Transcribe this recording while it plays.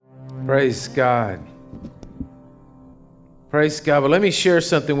Praise God. Praise God. Well, let me share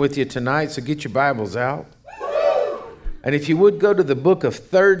something with you tonight, so get your Bibles out. And if you would go to the book of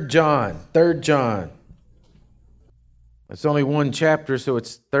 3 John. 3 John. It's only one chapter, so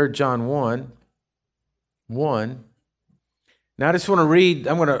it's 3 John 1. Now I just want to read,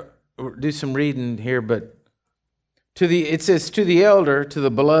 I'm going to do some reading here, but it says, to the elder, to the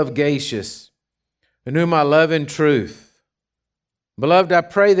beloved Gaius, in whom I love in truth. Beloved, I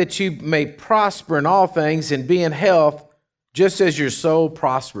pray that you may prosper in all things and be in health, just as your soul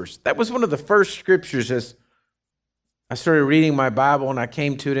prospers. That was one of the first scriptures as I started reading my Bible, and I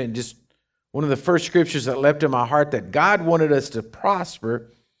came to it, and just one of the first scriptures that leapt in my heart, that God wanted us to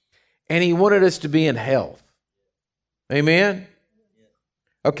prosper, and He wanted us to be in health. Amen?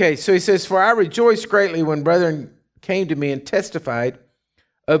 Okay, so he says, for I rejoiced greatly when brethren came to me and testified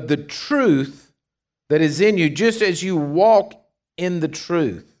of the truth that is in you, just as you walk in the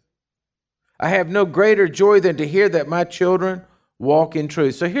truth. I have no greater joy than to hear that my children walk in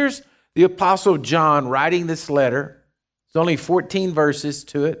truth. So here's the Apostle John writing this letter. It's only 14 verses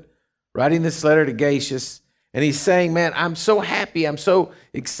to it, writing this letter to Gaius. And he's saying, man, I'm so happy. I'm so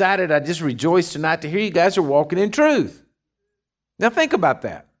excited. I just rejoice tonight to hear you guys are walking in truth. Now think about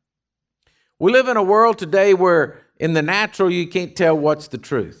that. We live in a world today where in the natural you can't tell what's the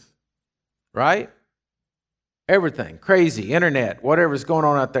truth, right? Everything, crazy, internet, whatever's going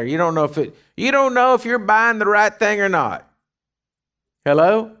on out there. You don't know if you're buying the right thing or not.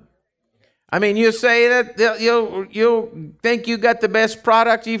 Hello? I mean, you say that you'll think you got the best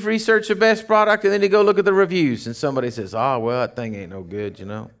product, you've researched the best product, and then you go look at the reviews, and somebody says, oh, well, that thing ain't no good, you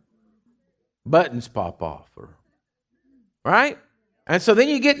know. Buttons pop off, right? And so then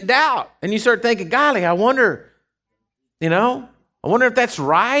you get in doubt, and you start thinking, golly, I wonder if that's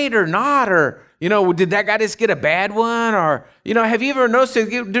right or not, or, did that guy just get a bad one? Or, have you ever noticed they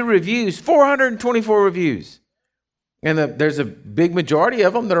do reviews, 424 reviews? And there's a big majority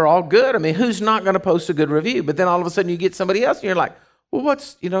of them that are all good. I mean, who's not going to post a good review? But then all of a sudden you get somebody else and you're like, well,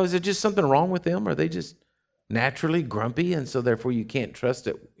 is there just something wrong with them? Are they just naturally grumpy? And so therefore you can't trust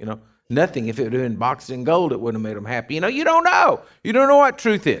it, nothing. If it had been boxed in gold, it wouldn't have made them happy. You don't know. You don't know what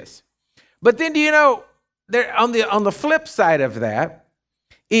truth is. But then there on the flip side of that,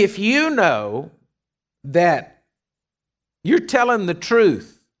 if you know that you're telling the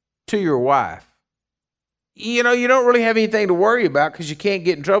truth to your wife, you don't really have anything to worry about because you can't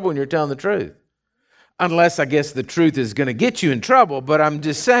get in trouble when you're telling the truth. Unless, I guess, the truth is going to get you in trouble, but I'm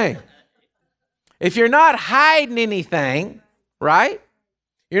just saying. If you're not hiding anything, right?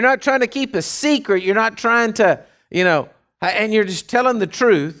 You're not trying to keep a secret. You're not trying to, and you're just telling the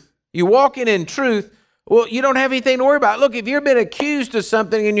truth. You walk in truth. Well, you don't have anything to worry about. Look, if you've been accused of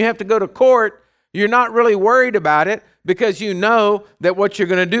something and you have to go to court, you're not really worried about it because you know that what you're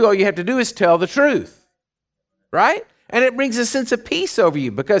going to do, all you have to do is tell the truth. Right? And it brings a sense of peace over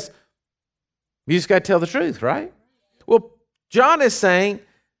you because you just got to tell the truth, right? Well, John is saying,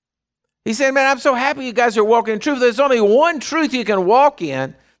 he's saying, man, I'm so happy you guys are walking in truth. There's only one truth you can walk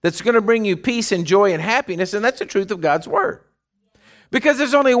in that's going to bring you peace and joy and happiness, and that's the truth of God's word. Because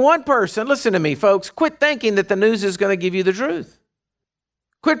there's only one person, listen to me, folks, quit thinking that the news is going to give you the truth.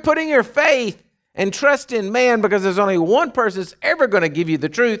 Quit putting your faith and trust in man because there's only one person that's ever going to give you the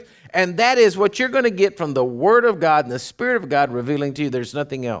truth, and that is what you're going to get from the Word of God and the Spirit of God revealing to you. There's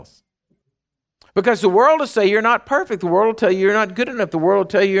nothing else. Because the world will say you're not perfect. The world will tell you you're not good enough. The world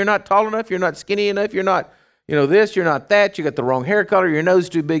will tell you you're not tall enough. You're not skinny enough. You're not, this. You're not that. You got the wrong hair color. Your nose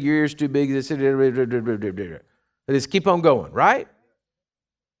too big. Your ears too big. They just keep on going, right?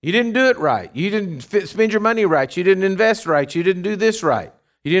 You didn't do it right. You didn't spend your money right. You didn't invest right. You didn't do this right.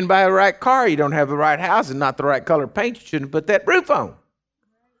 You didn't buy the right car. You don't have the right house and not the right color paint. You shouldn't put that roof on.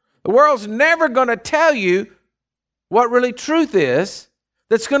 The world's never going to tell you what really truth is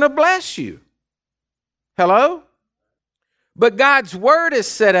that's going to bless you. Hello? But God's word is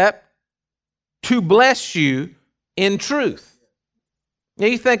set up to bless you in truth. Now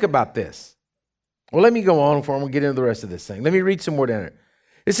you think about this. Well, let me go on before I'm going to get into the rest of this thing. Let me read some more down here.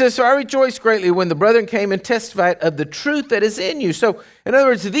 It says, so I rejoiced greatly when the brethren came and testified of the truth that is in you. So, in other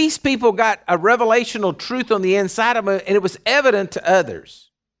words, these people got a revelational truth on the inside of them, and it was evident to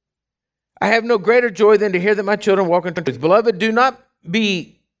others. I have no greater joy than to hear that my children walk in truth. Beloved,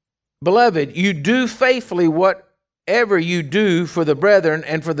 you do faithfully whatever you do for the brethren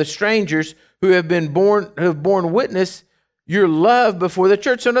and for the strangers who have borne witness your love before the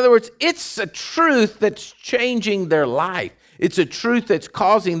church. So in other words, it's a truth that's changing their life. It's a truth that's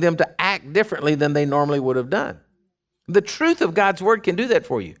causing them to act differently than they normally would have done. The truth of God's word can do that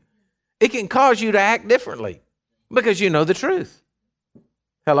for you. It can cause you to act differently because you know the truth.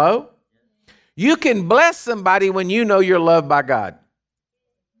 Hello? You can bless somebody when you know you're loved by God.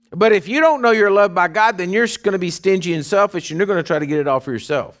 But if you don't know you're loved by God, then you're going to be stingy and selfish, and you're going to try to get it all for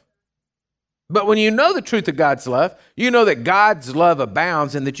yourself. But when you know the truth of God's love, you know that God's love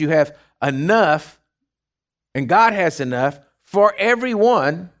abounds and that you have enough, and God has enough for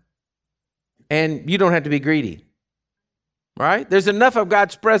everyone, and you don't have to be greedy. Right? There's enough of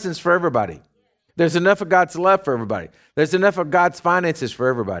God's presence for everybody. There's enough of God's love for everybody. There's enough of God's finances for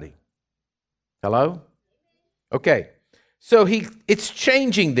everybody. Hello? Okay. So it's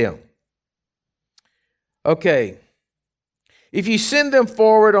changing them. Okay. If you send them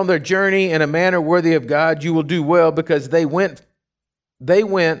forward on their journey in a manner worthy of God, you will do well, because they went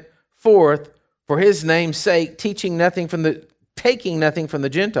forth for his name's sake, taking nothing from the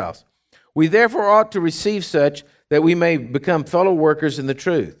Gentiles. We therefore ought to receive such, that we may become fellow workers in the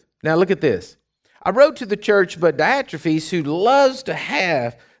truth. Now look at this. I wrote to the church, but Diotrephes, who loves to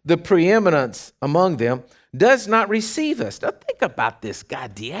have the preeminence among them, does not receive us. Now think about this guy,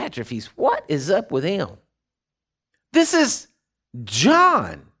 Diotrephes. What is up with him? This is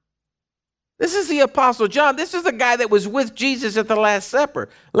John. This is the Apostle John. This is the guy that was with Jesus at the Last Supper,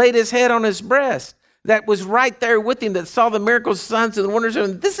 laid his head on his breast, that was right there with him, that saw the miracles, signs, and the wonders of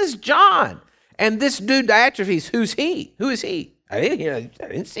him. This is John. And this dude, Diotrephes, who's he? Who is he? I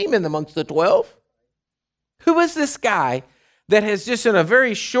didn't see him in amongst the 12. Who is this guy that has just in a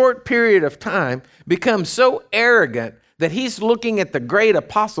very short period of time become so arrogant that he's looking at the great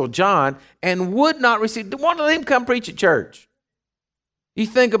Apostle John and would not receive, won't let him come preach at church? You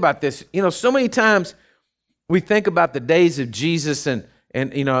think about this. So many times we think about the days of Jesus and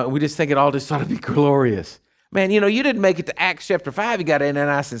we just think it all just ought to be glorious. Man, you didn't make it to Acts chapter 5. You got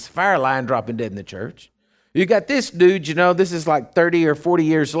Ananias and Sapphira lying dropping dead in the church. You got this dude, this is like 30 or 40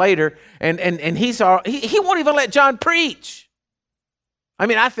 years later, and he won't even let John preach. I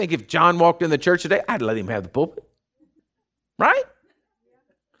mean, I think if John walked in the church today, I'd let him have the pulpit. Right?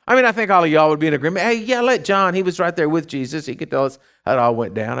 I mean, I think all of y'all would be in agreement. Hey, yeah, let John. He was right there with Jesus. He could tell us how it all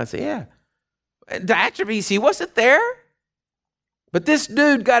went down. I said, yeah. Diotrephes, he wasn't there. But this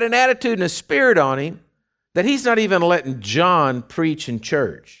dude got an attitude and a spirit on him that he's not even letting John preach in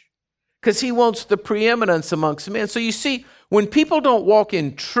church because he wants the preeminence amongst men. So you see, when people don't walk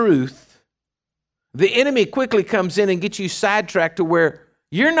in truth, the enemy quickly comes in and gets you sidetracked to where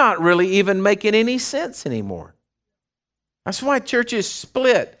you're not really even making any sense anymore. That's why churches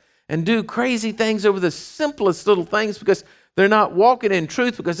split and do crazy things over the simplest little things, because they're not walking in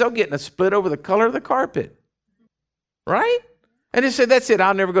truth, because they'll get in a split over the color of the carpet. Right? And they said, that's it,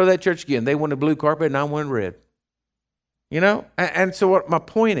 I'll never go to that church again. They want a blue carpet and I want red. And so what my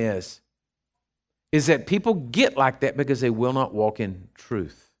point is that people get like that because they will not walk in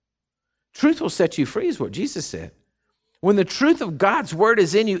truth. Truth will set you free is what Jesus said. When the truth of God's word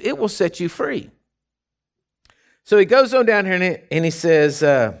is in you, it will set you free. So he goes on down here and he says,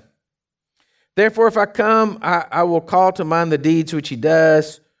 therefore, if I come, I will call to mind the deeds which he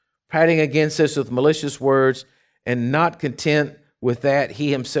does, prating against us with malicious words, and not content with that,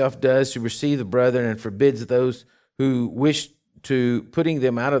 he himself does to receive the brethren and forbids those who wish to putting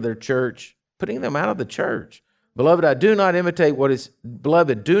them out of the church. Beloved, do not imitate what is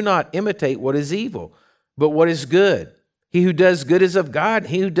evil, but what is good. He who does good is of God.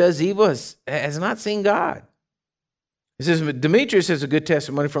 He who does evil has not seen God. It says, Demetrius has a good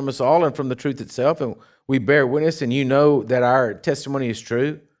testimony from us all and from the truth itself, and we bear witness, and you know that our testimony is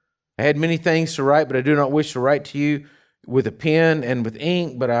true. I had many things to write, but I do not wish to write to you with a pen and with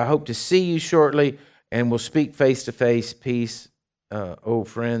ink, but I hope to see you shortly, and will speak face to face. Peace,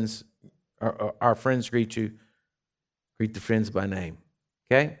 friends. Our friends greet you. Greet the friends by name.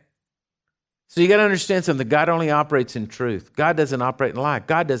 Okay? So you got to understand something. God only operates in truth. God doesn't operate in lie.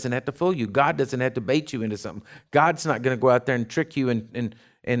 God doesn't have to fool you. God doesn't have to bait you into something. God's not going to go out there and trick you and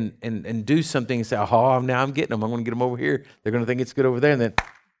do something and say, oh, now I'm getting them. I'm going to get them over here. They're going to think it's good over there, and then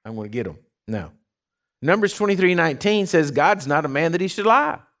I'm going to get them. No. Numbers 23:19 says, God's not a man that he should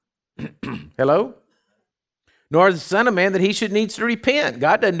lie. Hello? Nor the son of man that he should needs to repent.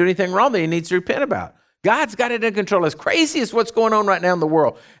 God doesn't do anything wrong that he needs to repent about. God's got it in control. As crazy as what's going on right now in the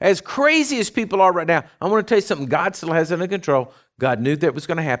world, as crazy as people are right now, I want to tell you something. God still has it under control. God knew that was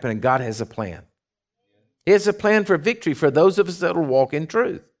going to happen, and God has a plan. He has a plan for victory for those of us that will walk in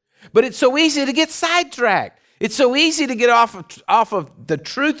truth. But it's so easy to get sidetracked. It's so easy to get off of the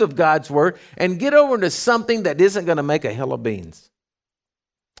truth of God's word and get over into something that isn't going to make a hill of beans.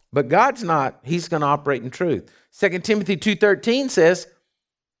 But God's not. He's going to operate in truth. 2 Timothy 2:13 says,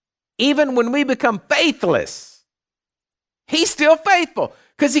 even when we become faithless, he's still faithful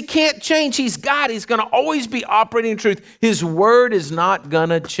because he can't change. He's God. He's going to always be operating in truth. His word is not going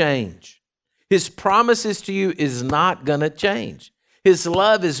to change. His promises to you is not going to change. His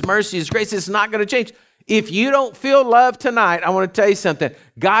love, His mercy, His grace is not going to change. If you don't feel love tonight, I want to tell you something.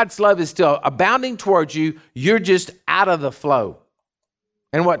 God's love is still abounding towards you. You're just out of the flow.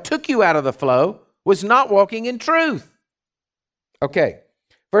 And what took you out of the flow was not walking in truth. Okay.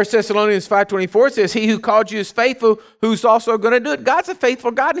 1 Thessalonians 5:24 says, He who called you is faithful, who's also going to do it. God's a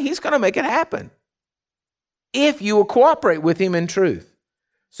faithful God, and He's going to make it happen if you will cooperate with Him in truth.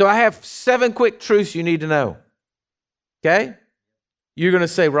 So I have 7 quick truths you need to know. Okay? You're going to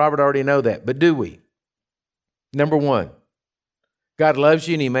say, Robert, I already know that. But do we? Number 1, God loves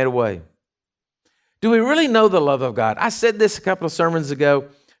you and He made a way. Do we really know the love of God? I said this a couple of sermons ago,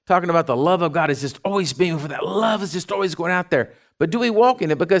 talking about the love of God is just always being for that. Love is just always going out there. But do we walk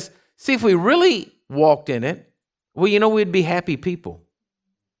in it? Because, see, if we really walked in it, well, we'd be happy people.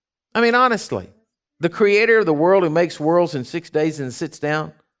 I mean, honestly, the creator of the world who makes worlds in 6 days and sits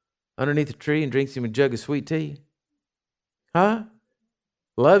down underneath a tree and drinks him a jug of sweet tea,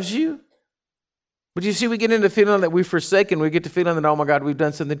 loves you. But you see, we get into the feeling that we've forsaken. We get the feeling that, oh my God, we've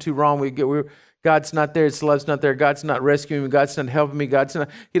done something too wrong. God's not there. His love's not there. God's not rescuing me. God's not helping me.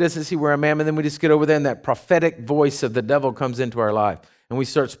 He doesn't see where I'm at. And then we just get over there and that prophetic voice of the devil comes into our life. And we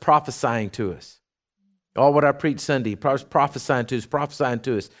starts prophesying to us. All what I preach Sunday, prophesying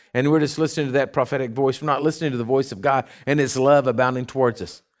to us. And we're just listening to that prophetic voice. We're not listening to the voice of God and His love abounding towards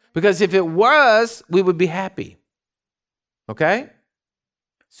us. Because if it was, we would be happy. Okay?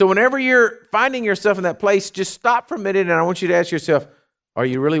 So whenever you're finding yourself in that place, just stop for a minute and I want you to ask yourself, are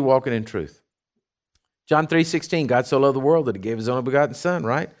you really walking in truth? John 3:16, God so loved the world that He gave His only begotten Son,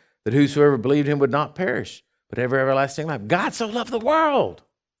 right? That whosoever believed Him would not perish, but have everlasting life. God so loved the world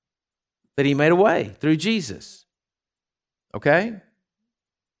that He made a way through Jesus. Okay?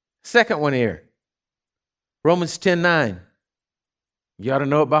 Second one here, Romans 10:9. You ought to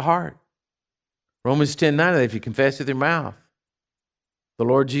know it by heart. Romans 10:9, that if you confess with your mouth the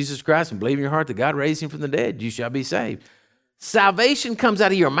Lord Jesus Christ and believe in your heart that God raised Him from the dead, you shall be saved. Salvation comes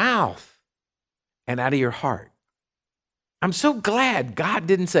out of your mouth and out of your heart. I'm so glad God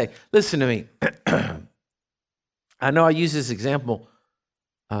didn't say, listen to me. I know I use this example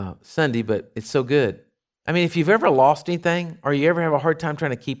Sunday, but it's so good. I mean, if you've ever lost anything or you ever have a hard time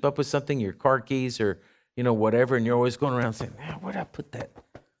trying to keep up with something, your car keys or, whatever, and you're always going around saying, where'd I put that?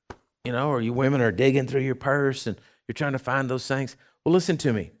 Or you women are digging through your purse and you're trying to find those things. Well, listen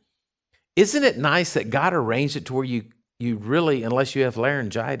to me. Isn't it nice that God arranged it to where you really, unless you have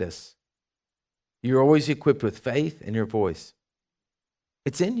laryngitis, you're always equipped with faith and your voice?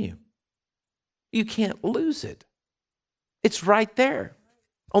 It's in you. You can't lose it. It's right there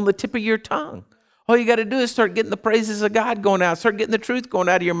on the tip of your tongue. All you got to do is start getting the praises of God going out. Start getting the truth going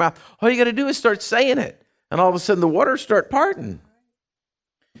out of your mouth. All you got to do is start saying it. And all of a sudden the waters start parting.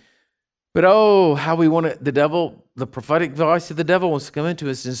 But how we want it, the prophetic voice of the devil wants to come into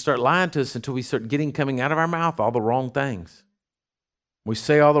us and start lying to us until we start coming out of our mouth all the wrong things. We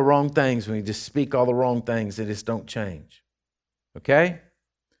say all the wrong things. We just speak all the wrong things. They just don't change. Okay?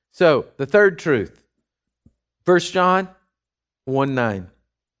 So, the third truth. 1 John 1:9.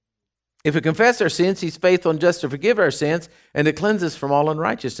 If we confess our sins, He's faithful and just to forgive our sins and to cleanse us from all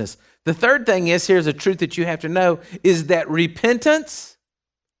unrighteousness. The third thing is, here's a truth that you have to know, is that repentance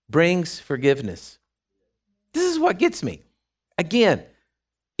brings forgiveness. This is what gets me. Again,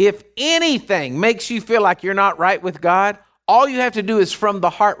 if anything makes you feel like you're not right with God, all you have to do is from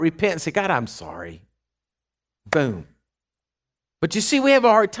the heart repent and say, God, I'm sorry. Boom. But you see, we have a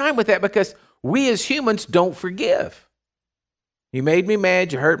hard time with that because we as humans don't forgive. You made me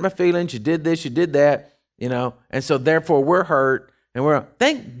mad. You hurt my feelings. You did this. You did that. And so therefore we're hurt. And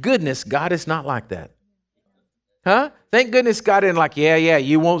thank goodness God is not like that. Thank goodness God isn't like, yeah,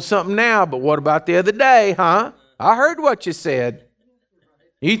 you want something now, but what about the other day, I heard what you said.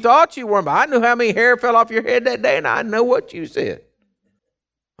 You thought you weren't, but I knew how many hair fell off your head that day, and I know what you said.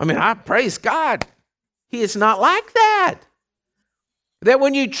 I mean, I praise God. He is not like that. That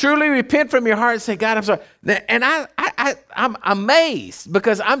when you truly repent from your heart and say, God, I'm sorry. And I'm amazed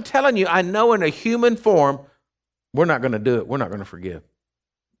because I'm telling you, I know in a human form, we're not going to do it. We're not going to forgive.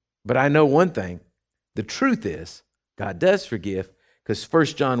 But I know one thing. The truth is, God does forgive because 1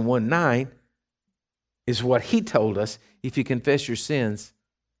 John 1:9 is what He told us. If you confess your sins,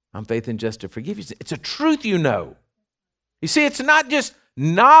 I'm faithful and just to forgive you. It's a truth you know. You see, it's not just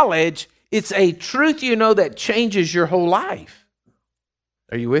knowledge. It's a truth that changes your whole life.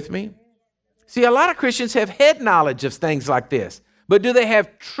 Are you with me? See, a lot of Christians have head knowledge of things like this, but do they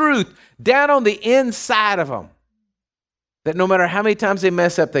have truth down on the inside of them? That no matter how many times they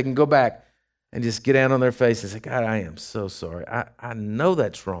mess up, they can go back. and just get down on their face and say, God, I am so sorry. I know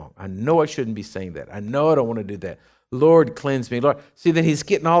that's wrong. I know I shouldn't be saying that. I know I don't want to do that. Lord, cleanse me. Lord, see, then he's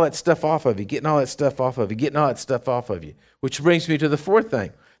getting all that stuff off of you, getting all that stuff off of you, getting all that stuff off of you, which brings me to the fourth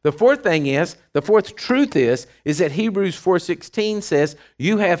thing. The fourth truth is that Hebrews 4:16 says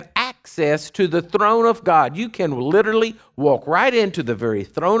you have access to the throne of God. You can literally walk right into the very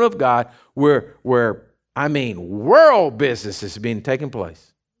throne of God where world business is being taken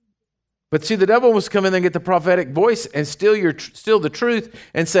place. But see, the devil wants to come in and get the prophetic voice and steal the truth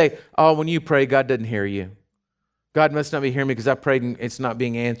and say, oh, when you pray, God doesn't hear you. God must not be hearing me because I prayed and it's not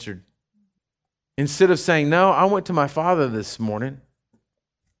being answered. Instead of saying, no, I went to my Father this morning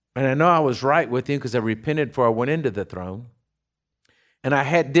and I know I was right with him because I repented before I went into the throne. And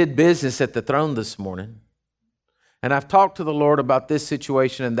I did business at the throne this morning. And I've talked to the Lord about this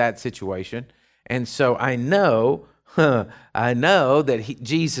situation and that situation. And so I know that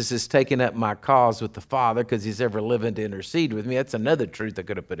Jesus is taking up my cause with the Father because he's ever living to intercede with me. That's another truth I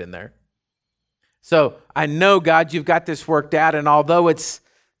could have put in there. So I know, God, you've got this worked out. And although it's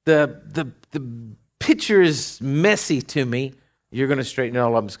the picture is messy to me, you're going to straighten it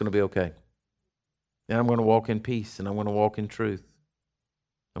all up. It's going to be okay. And I'm going to walk in peace and I'm going to walk in truth.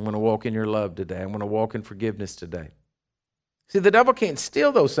 I'm going to walk in your love today. I'm going to walk in forgiveness today. See, the devil can't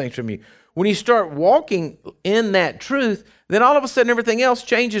steal those things from you. When you start walking in that truth, then all of a sudden everything else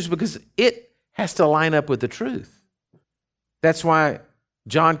changes because it has to line up with the truth. That's why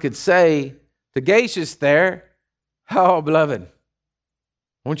John could say to Gaius there, oh, beloved,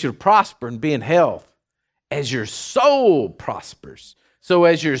 I want you to prosper and be in health as your soul prospers. So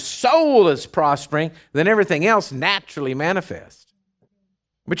as your soul is prospering, then everything else naturally manifests.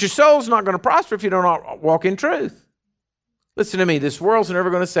 But your soul's not going to prosper if you don't walk in truth. Listen to me, this world's never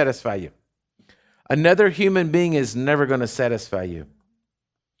going to satisfy you. Another human being is never going to satisfy you.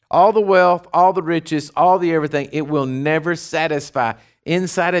 All the wealth, all the riches, all the everything, it will never satisfy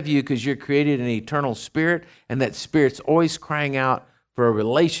inside of you because you're created an eternal spirit, and that spirit's always crying out for a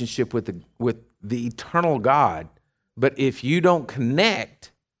relationship with the eternal God. But if you don't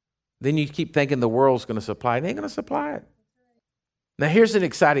connect, then you keep thinking the world's going to supply it. It ain't going to supply it. Now, here's an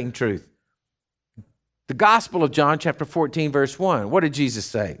exciting truth. The Gospel of John, chapter 14, verse 1. What did Jesus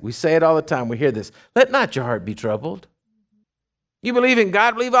say? We say it all the time. We hear this. Let not your heart be troubled. You believe in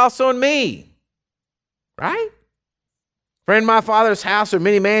God, believe also in me. Right? For in my Father's house are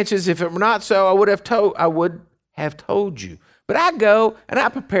many mansions. If it were not so, I would have told you. But I go and I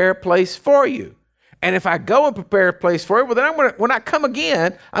prepare a place for you. And if I go and prepare a place for you, well, then when I come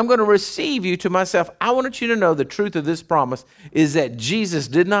again, I'm going to receive you to myself. I want you to know the truth of this promise is that Jesus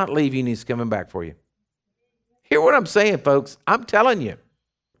did not leave you and he's coming back for you. Hear what I'm saying, folks. I'm telling you.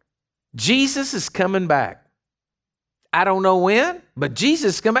 Jesus is coming back. I don't know when, but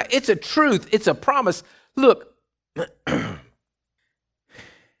Jesus is coming back. It's a truth. It's a promise. Look, it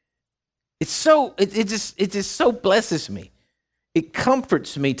just so blesses me. It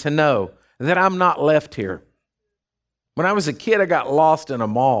comforts me to know that I'm not left here. When I was a kid, I got lost in a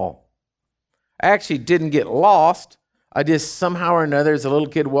mall. I actually didn't get lost. I just somehow or another, as a little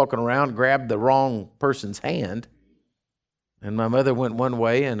kid walking around, grabbed the wrong person's hand. And my mother went one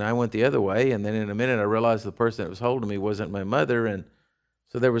way and I went the other way. And then in a minute, I realized the person that was holding me wasn't my mother. And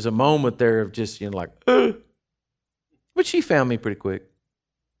so there was a moment there of just, But she found me pretty quick.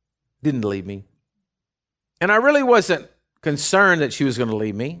 Didn't leave me. And I really wasn't concerned that she was going to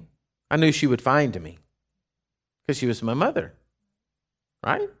leave me. I knew she would find me because she was my mother,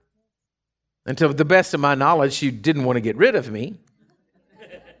 right? And to the best of my knowledge, she didn't want to get rid of me.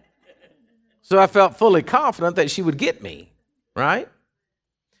 So I felt fully confident that she would get me, right?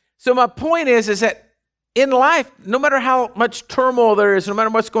 So my point is that in life, no matter how much turmoil there is, no matter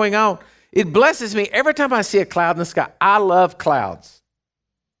what's going on, it blesses me every time I see a cloud in the sky. I love clouds.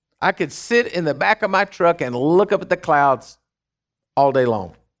 I could sit in the back of my truck and look up at the clouds all day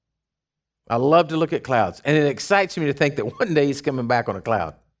long. I love to look at clouds. And it excites me to think that one day he's coming back on a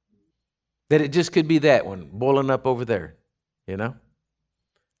cloud. That it just could be that one boiling up over there,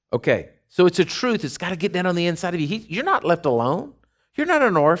 Okay, so it's a truth. It's got to get down on the inside of you. You're not left alone. You're not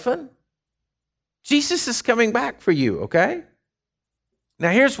an orphan. Jesus is coming back for you, okay? Now,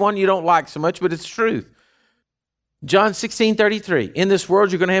 here's one you don't like so much, but it's truth. John 16:33. In this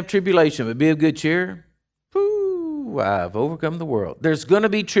world, you're going to have tribulation, but be of good cheer. I've overcome the world. There's going to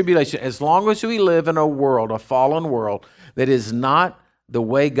be tribulation. As long as we live in a world, a fallen world, that is not the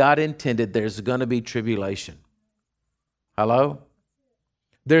way God intended, there's going to be tribulation. Hello?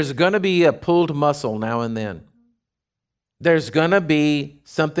 There's going to be a pulled muscle now and then. There's going to be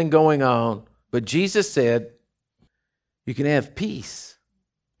something going on. But Jesus said, you can have peace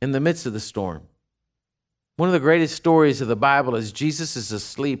in the midst of the storm. One of the greatest stories of the Bible is Jesus is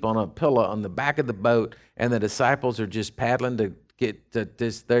asleep on a pillow on the back of the boat, and the disciples are just paddling to get to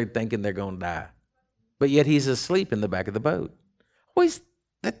this. They're thinking they're going to die. But yet he's asleep in the back of the boat.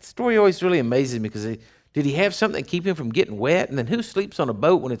 That story always really amazes me because did he have something to keep him from getting wet? And then who sleeps on a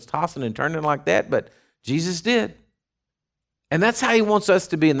boat when it's tossing and turning like that? But Jesus did. And that's how he wants us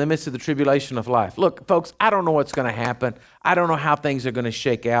to be in the midst of the tribulation of life. Look, folks, I don't know what's going to happen. I don't know how things are going to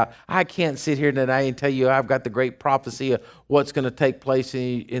shake out. I can't sit here today and tell you I've got the great prophecy of what's going to take place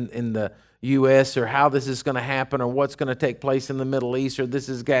in the U.S. or how this is going to happen or what's going to take place in the Middle East or this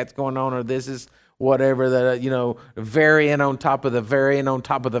is what's going on or this is whatever, variant on top of the variant on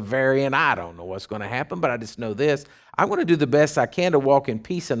top of the variant. I don't know what's going to happen, but I just know this. I'm going to do the best I can to walk in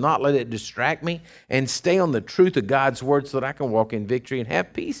peace and not let it distract me and stay on the truth of God's word so that I can walk in victory and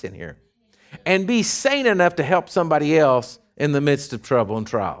have peace in here and be sane enough to help somebody else in the midst of trouble and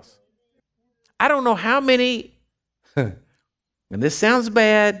trials. I don't know how many, and this sounds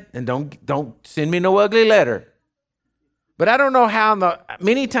bad, and don't send me no ugly letter, but I don't know how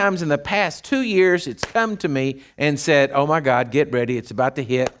many times in the past 2 years it's come to me and said, oh my God, get ready, it's about to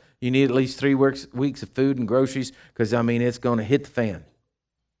hit. You need at least 3 weeks of food and groceries because, it's going to hit the fan.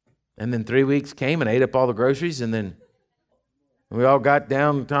 And then 3 weeks came and ate up all the groceries, and then we all got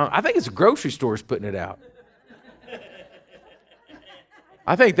down. I think it's grocery stores putting it out.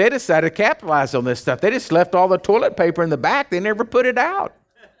 I think they decided to capitalize on this stuff. They just left all the toilet paper in the back. They never put it out.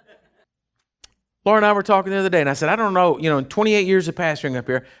 Laura and I were talking the other day, and I said, I don't know, in 28 years of pastoring up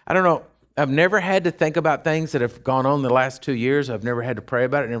here, I don't know. I've never had to think about things that have gone on the last 2 years. I've never had to pray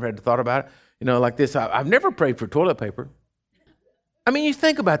about it, never had to thought about it. Like this, I've never prayed for toilet paper. You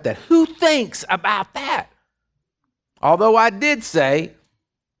think about that. Who thinks about that? Although I did say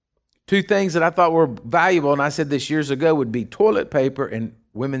 2 things that I thought were valuable, and I said this years ago, would be toilet paper and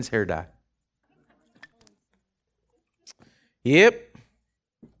women's hair dye. Yep.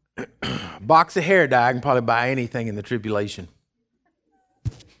 Box of hair dye, I can probably buy anything in the tribulation.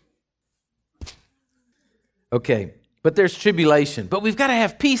 Okay, but there's tribulation. But we've got to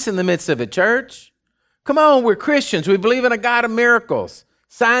have peace in the midst of it, church. Come on, we're Christians. We believe in a God of miracles,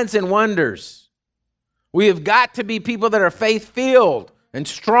 signs and wonders. We have got to be people that are faith-filled and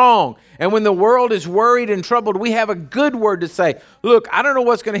strong. And when the world is worried and troubled, we have a good word to say. Look, I don't know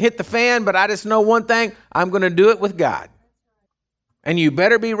what's going to hit the fan, but I just know one thing. I'm going to do it with God. And you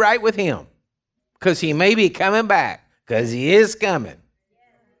better be right with him because he may be coming back because he is coming.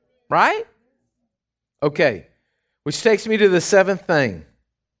 Right? Okay, which takes me to the 7th thing.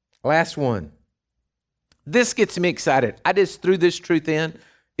 Last one. This gets me excited. I just threw this truth in.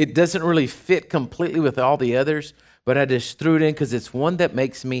 It doesn't really fit completely with all the others, but I just threw it in because it's one that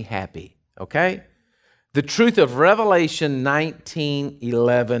makes me happy, okay? The truth of Revelation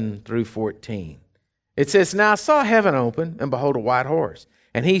 19:11 through 14. It says, now I saw heaven open, and behold, a white horse.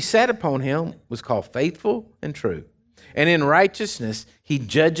 And he sat upon him, was called Faithful and True. And in righteousness he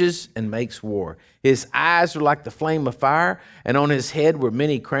judges and makes war. His eyes were like the flame of fire, and on his head were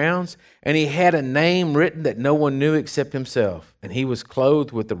many crowns. And he had a name written that no one knew except himself. And he was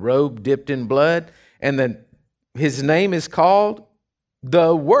clothed with a robe dipped in blood. And his name is called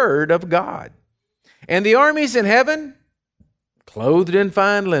the Word of God. And the armies in heaven, clothed in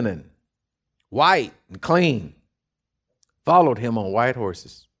fine linen, white and clean, followed him on white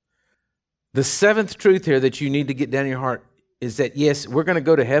horses. The 7th truth here that you need to get down in your heart is that, yes, we're going to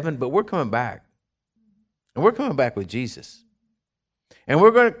go to heaven, but we're coming back. And we're coming back with Jesus. And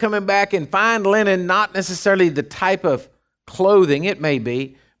we're going to coming back in fine linen, not necessarily the type of clothing it may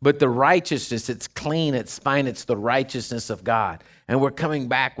be, but the righteousness. It's clean, it's fine, it's the righteousness of God. And we're coming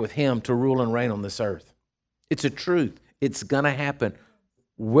back with him to rule and reign on this earth. It's a truth. It's going to happen,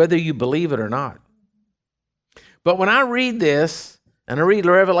 whether you believe it or not. But when I read this, and I read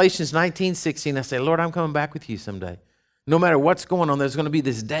Revelations 19:16, I say, Lord, I'm coming back with you someday. No matter what's going on, there's going to be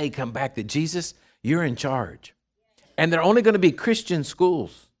this day come back that Jesus, you're in charge. And there are only going to be Christian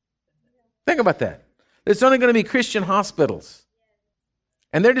schools. Think about that. There's only going to be Christian hospitals.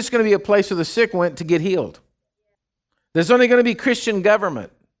 And they're just going to be a place where the sick went to get healed. There's only going to be Christian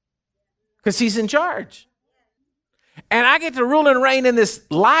government because he's in charge. And I get to rule and reign in this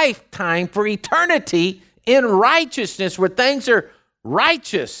lifetime for eternity in righteousness where things are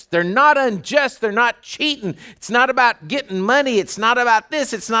righteous. They're not unjust. They're not cheating. It's not about getting money. It's not about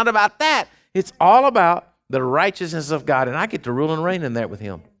this. It's not about that. It's all about the righteousness of God. And I get to rule and reign in that with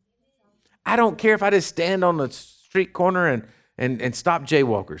him. I don't care if I just stand on the street corner and stop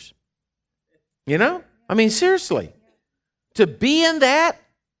jaywalkers. Seriously. To be in that,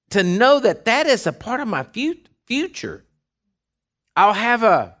 to know that that is a part of my future. I'll have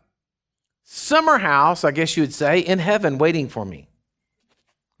a summer house, I guess you would say, in heaven waiting for me.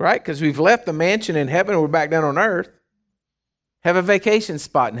 Right? Because we've left the mansion in heaven, we're back down on earth. Have a vacation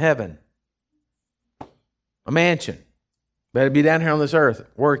spot in heaven. A mansion. Better be down here on this earth,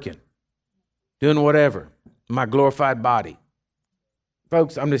 working, doing whatever, my glorified body.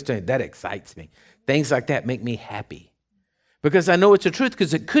 Folks, I'm just telling you, that excites me. Things like that make me happy. Because I know it's the truth,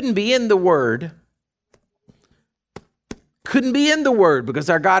 because it couldn't be in the Word. Couldn't be in the Word, because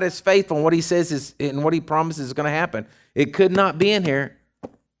our God is faithful, and what He says is, and what He promises is going to happen. It could not be in here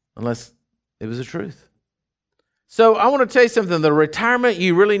unless it was the truth. So I want to tell you something. The retirement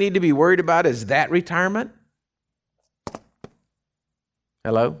you really need to be worried about is that retirement.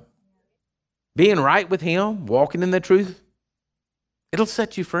 Hello? Being right with Him, walking in the truth, it'll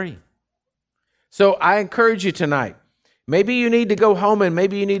set you free. So I encourage you tonight, maybe you need to go home and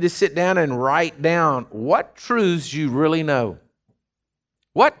maybe you need to sit down and write down what truths you really know.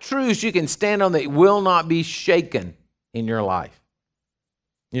 What truths you can stand on that will not be shaken in your life.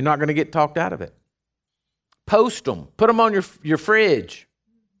 You're not going to get talked out of it. Post them. Put them on your fridge.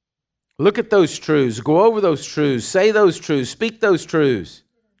 Look at those truths. Go over those truths. Say those truths. Speak those truths.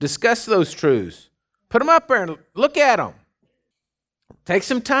 Discuss those truths. Put them up there and look at them. Take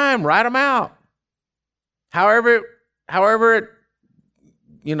some time. Write them out. However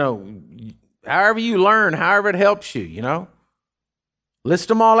you learn, however it helps you, List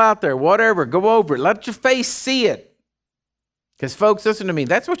them all out there. Whatever. Go over it. Let your face see it. Because folks, listen to me.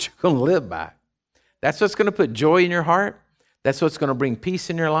 That's what you're going to live by. That's what's going to put joy in your heart. That's what's going to bring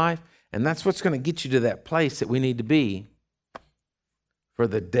peace in your life. And that's what's going to get you to that place that we need to be for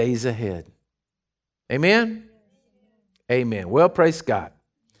the days ahead. Amen? Amen. Well, praise God.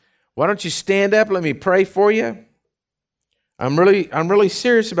 Why don't you stand up? Let me pray for you. I'm really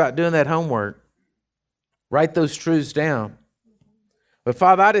serious about doing that homework. Write those truths down. But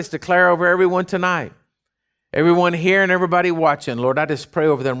Father, I just declare over everyone tonight, everyone here and everybody watching, Lord, I just pray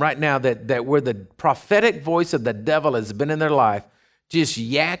over them right now that where the prophetic voice of the devil has been in their life, just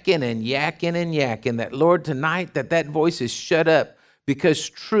yakking and yakking and yakking, that Lord, tonight that voice is shut up because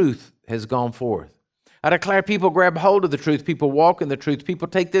truth has gone forth. I declare people grab hold of the truth, people walk in the truth, people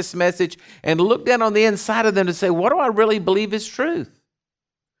take this message and look down on the inside of them to say, what do I really believe is truth?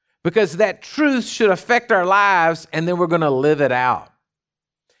 Because that truth should affect our lives and then we're going to live it out.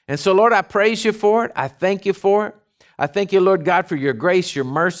 And so, Lord, I praise you for it. I thank you for it. I thank you, Lord God, for your grace, your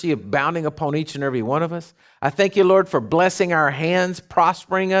mercy abounding upon each and every one of us. I thank you, Lord, for blessing our hands,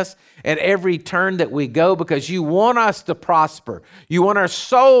 prospering us at every turn that we go, because you want us to prosper. You want our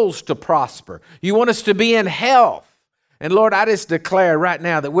souls to prosper. You want us to be in health. And Lord, I just declare right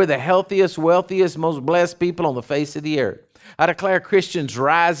now that we're the healthiest, wealthiest, most blessed people on the face of the earth. I declare Christians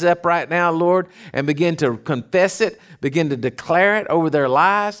rise up right now, Lord, and begin to confess it, begin to declare it over their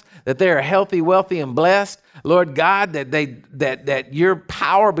lives, that they are healthy, wealthy, and blessed. Lord God, that your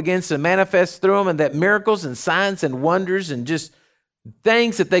power begins to manifest through them, and that miracles and signs and wonders and just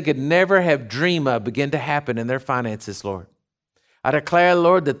things that they could never have dreamed of begin to happen in their finances, Lord. I declare,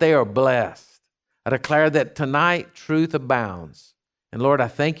 Lord, that they are blessed. I declare that tonight truth abounds. And Lord, I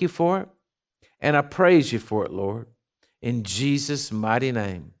thank you for it, and I praise you for it, Lord. In Jesus' mighty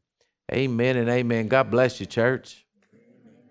name, amen and amen. God bless you, church.